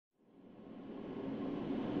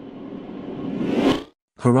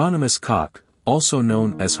Hieronymus Cock, also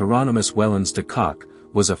known as Hieronymus Wellens de Cock,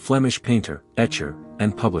 was a Flemish painter, etcher,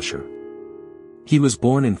 and publisher. He was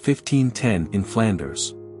born in 1510 in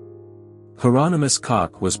Flanders. Hieronymus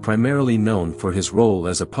Cock was primarily known for his role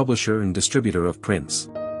as a publisher and distributor of prints.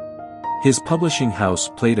 His publishing house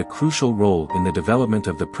played a crucial role in the development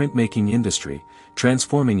of the printmaking industry,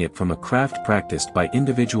 transforming it from a craft practiced by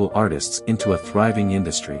individual artists into a thriving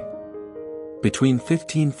industry. Between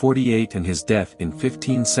 1548 and his death in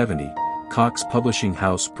 1570, Cock's publishing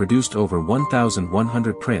house produced over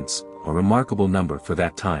 1,100 prints, a remarkable number for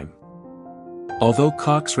that time. Although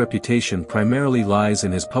Cock's reputation primarily lies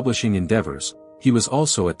in his publishing endeavors, he was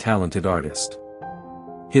also a talented artist.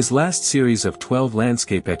 His last series of 12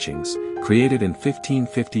 landscape etchings, created in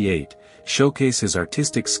 1558, showcase his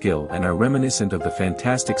artistic skill and are reminiscent of the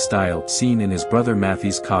fantastic style seen in his brother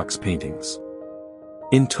Matthew Cock's paintings.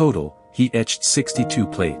 In total, he etched 62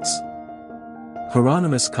 plates.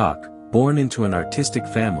 Hieronymus Cock, born into an artistic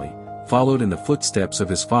family, followed in the footsteps of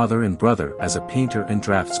his father and brother as a painter and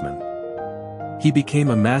draftsman. He became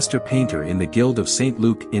a master painter in the Guild of St.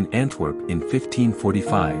 Luke in Antwerp in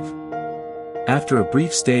 1545. After a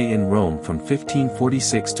brief stay in Rome from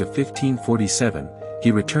 1546 to 1547,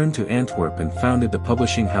 he returned to Antwerp and founded the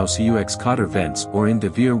publishing house Ux Cotter Vents or in de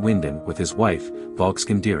Veer Winden with his wife,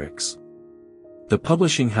 Volksken Dierix. The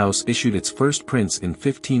publishing house issued its first prints in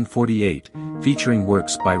 1548, featuring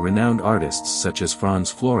works by renowned artists such as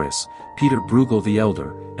Franz Floris, Peter Bruegel the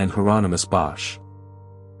Elder, and Hieronymus Bosch.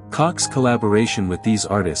 Cock's collaboration with these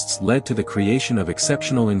artists led to the creation of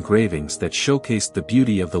exceptional engravings that showcased the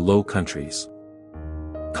beauty of the Low Countries.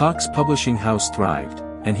 Cock's publishing house thrived,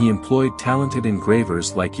 and he employed talented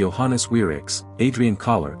engravers like Johannes Wierix, Adrian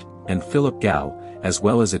Collard, and Philip Gau, as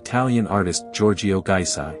well as Italian artist Giorgio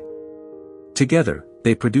Gaisai. Together,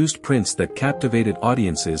 they produced prints that captivated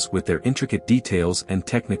audiences with their intricate details and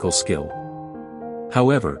technical skill.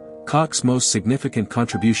 However, Cock's most significant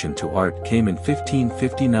contribution to art came in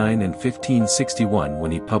 1559 and 1561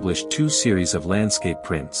 when he published two series of landscape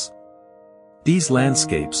prints. These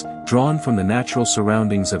landscapes, drawn from the natural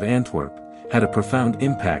surroundings of Antwerp, had a profound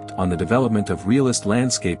impact on the development of realist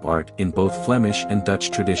landscape art in both Flemish and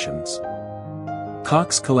Dutch traditions.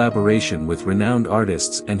 Cock's collaboration with renowned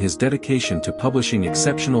artists and his dedication to publishing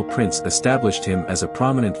exceptional prints established him as a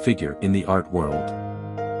prominent figure in the art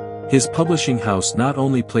world. His publishing house not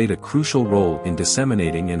only played a crucial role in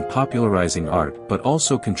disseminating and popularizing art but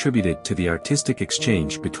also contributed to the artistic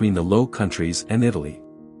exchange between the Low Countries and Italy.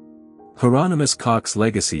 Hieronymus Cock's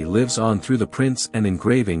legacy lives on through the prints and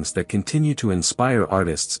engravings that continue to inspire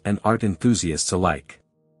artists and art enthusiasts alike.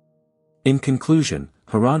 In conclusion,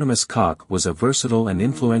 Hieronymus Cock was a versatile and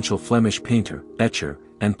influential Flemish painter, etcher,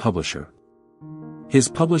 and publisher. His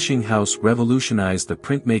publishing house revolutionized the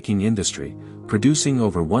printmaking industry, producing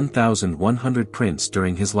over 1,100 prints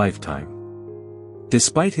during his lifetime.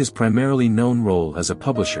 Despite his primarily known role as a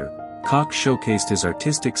publisher, Cock showcased his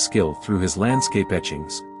artistic skill through his landscape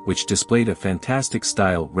etchings, which displayed a fantastic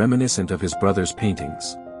style reminiscent of his brother's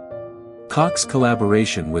paintings. Cock's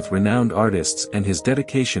collaboration with renowned artists and his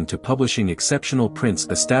dedication to publishing exceptional prints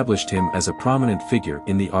established him as a prominent figure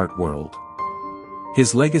in the art world.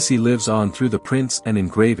 His legacy lives on through the prints and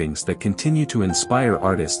engravings that continue to inspire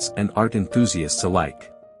artists and art enthusiasts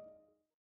alike.